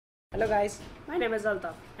Hello guys, my name is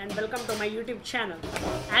Altaf and welcome to my YouTube channel.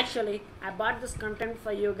 Actually, I bought this content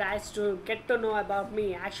for you guys to get to know about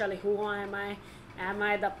me. Actually, who am I? Am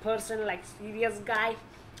I the person like serious guy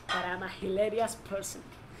or am I a hilarious person?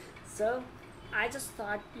 So, I just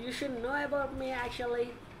thought you should know about me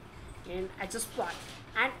actually, and I just bought.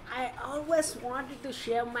 And I always wanted to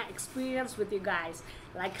share my experience with you guys,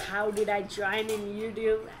 like how did I join in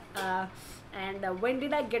YouTube, and when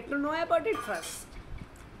did I get to know about it first.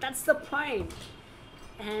 That's the point.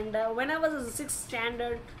 And when I was in sixth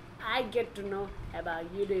standard, I get to know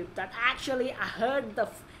about YouTube. That actually I heard the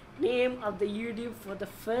name of the YouTube for the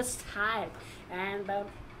first time, and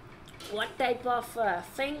what type of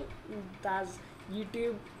thing does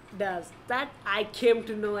YouTube does that I came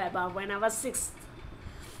to know about when I was sixth.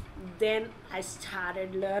 Then I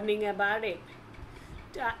started learning about it.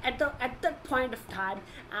 At that point of time,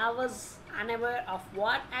 I was unaware of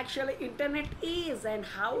what actually internet is and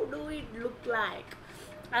how do it look like.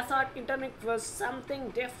 I thought internet was something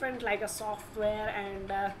different, like a software,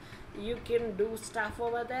 and you can do stuff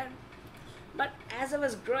over there. But as I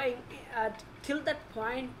was growing, till that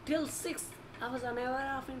point, till sixth, I was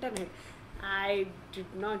unaware of internet. I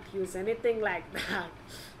did not use anything like that.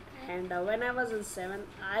 And when I was in seventh,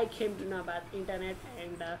 I came to know about internet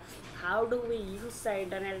and how do we use the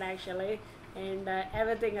internet actually, and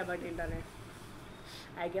everything about internet.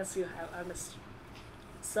 I guess you have understood.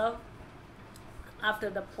 So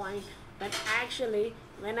after the point,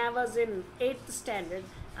 when I was in 8th standard,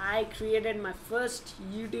 I created my first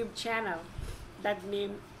YouTube channel that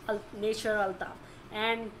named Nature Altaf,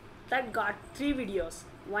 and that got 3 videos.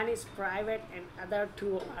 One is private and other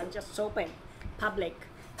two are just open public,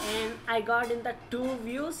 and I got in the 2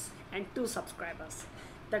 views and 2 subscribers.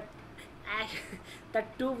 The the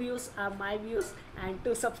 2 views are my views and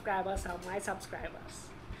 2 subscribers are my subscribers.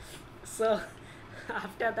 So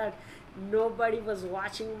after that, nobody was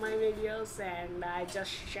watching my videos and I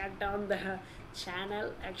just shut down the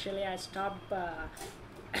channel. Actually, I stopped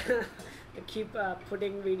keep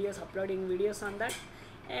putting videos, uploading videos on that.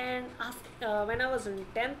 And after when I was in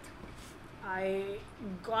 10th, I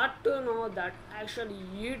got to know that actually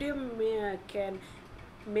YouTube can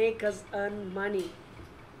make us earn money.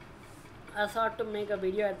 I thought to make a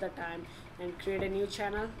video at the time and create a new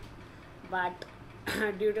channel, but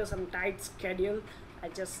due to some tight schedule, I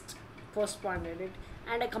just postponed it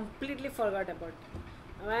and I completely forgot about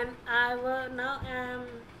it. When I was now am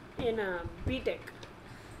in a BTech,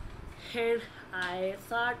 and I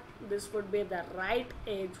thought this would be the right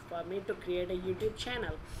age for me to create a YouTube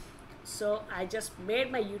channel. So I just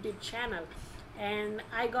made my YouTube channel, and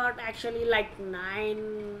I got actually like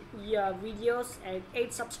 9 videos and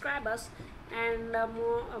 8 subscribers, and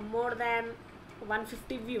more than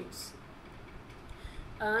 150 views.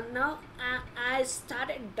 Now I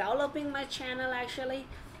started developing my channel actually,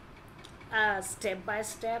 step by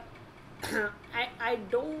step. I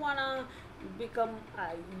don't wanna become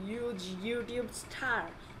a huge YouTube star.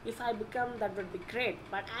 If I become, that would be great.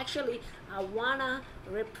 But actually, I wanna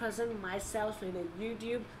represent myself in a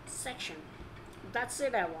YouTube section. That's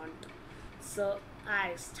it I want. So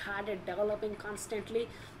I started developing constantly.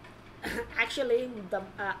 Actually, the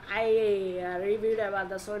I reviewed about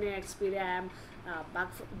the Sony Xperia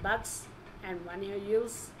bugs and 1 year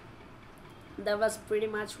use. That was pretty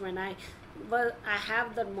much when I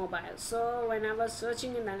have that mobile. So when I was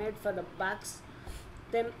searching in the net for the bugs,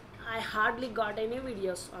 then I hardly got any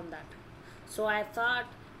videos on that. So I thought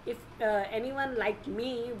if anyone like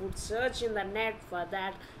me would search in the net for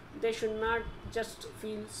that, they should not just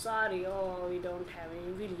feel sorry, oh we don't have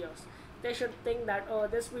any videos. They should think that, oh,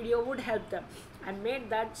 this video would help them. I made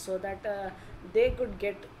that so that they could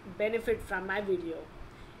get benefit from my video.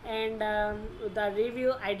 And the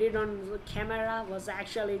review I did on the camera was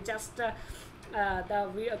actually just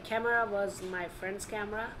camera was my friend's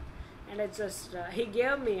camera, and it's just he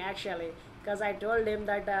gave me actually, because I told him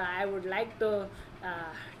that I would like to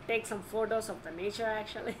take some photos of the nature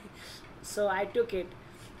actually. So I took it.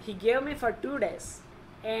 He gave me for 2 days,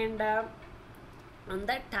 and on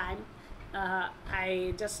that time,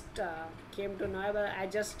 I just came to know about. I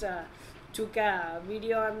just took a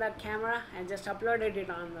video on that camera and just uploaded it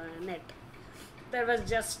on the net. That was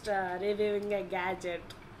just reviewing a gadget.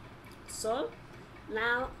 So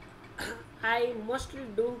now I mostly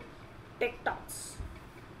do TikToks,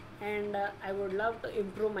 and I would love to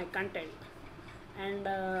improve my content. And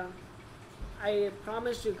I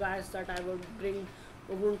promised you guys that I would bring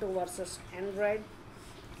Ubuntu versus Android.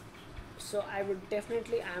 So I would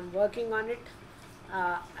definitely, I'm working on it.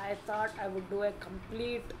 I thought I would do a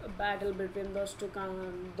complete battle between those two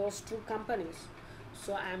companies.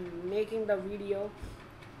 So I'm making the video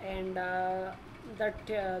and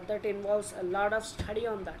that involves a lot of study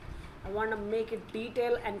on that. I want to make it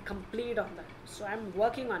detailed and complete on that, so I'm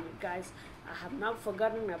working on it, guys. I have not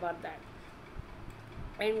forgotten about that.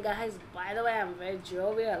 And guys, by the way, I'm very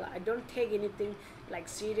jovial. I don't take anything like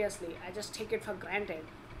seriously. I just take it for granted.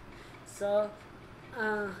 So,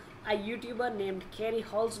 uh, a YouTuber named Kerry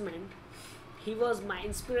Holzman, he was my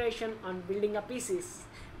inspiration on building a PCs.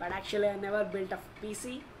 But actually, I never built a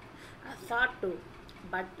PC. I thought to,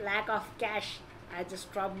 but lack of cash, I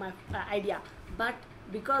just dropped my idea. But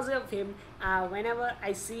because of him, whenever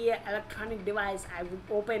I see an electronic device, I would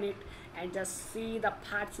open it and just see the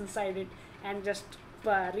parts inside it and just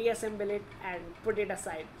reassemble it and put it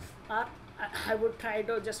aside. Or I would try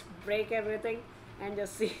to just break everything and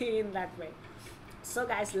just see in that way. So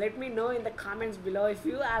guys, let me know in the comments below if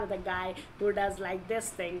you are the guy who does like these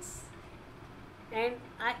things. And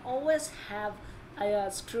I always have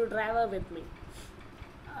a screwdriver with me.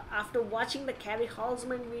 After watching the Kerry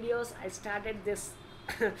Holzman videos, I started this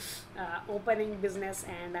opening business,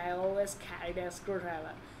 and I always carried a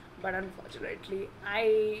screwdriver. But unfortunately,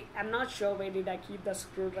 I am not sure where did I keep the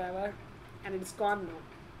screwdriver, and it's gone now.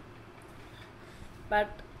 But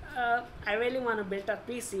I really want to build a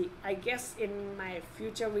PC. I guess in my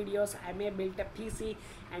future videos I may build a PC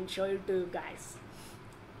and show it to you guys.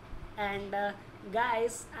 And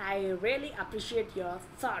guys, I really appreciate your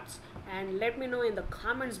thoughts, and let me know in the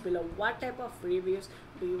comments below what type of reviews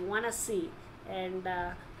do you want to see, and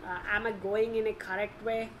am I going in a correct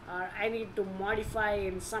way, or I need to modify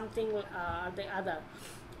in something or the other.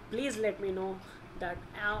 Please let me know that.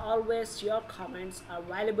 Always your comments are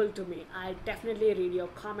valuable to me. I definitely read your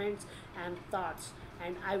comments and thoughts,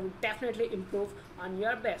 and I would definitely improve on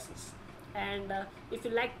your basis. And if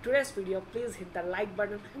you like today's video, please hit the like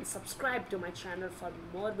button and subscribe to my channel for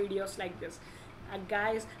more videos like this.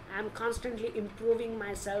 Guys, I'm constantly improving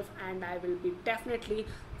myself, and I will be definitely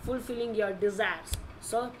fulfilling your desires.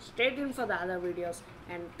 So stay tuned for the other videos,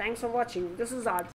 and thanks for watching. This is Art.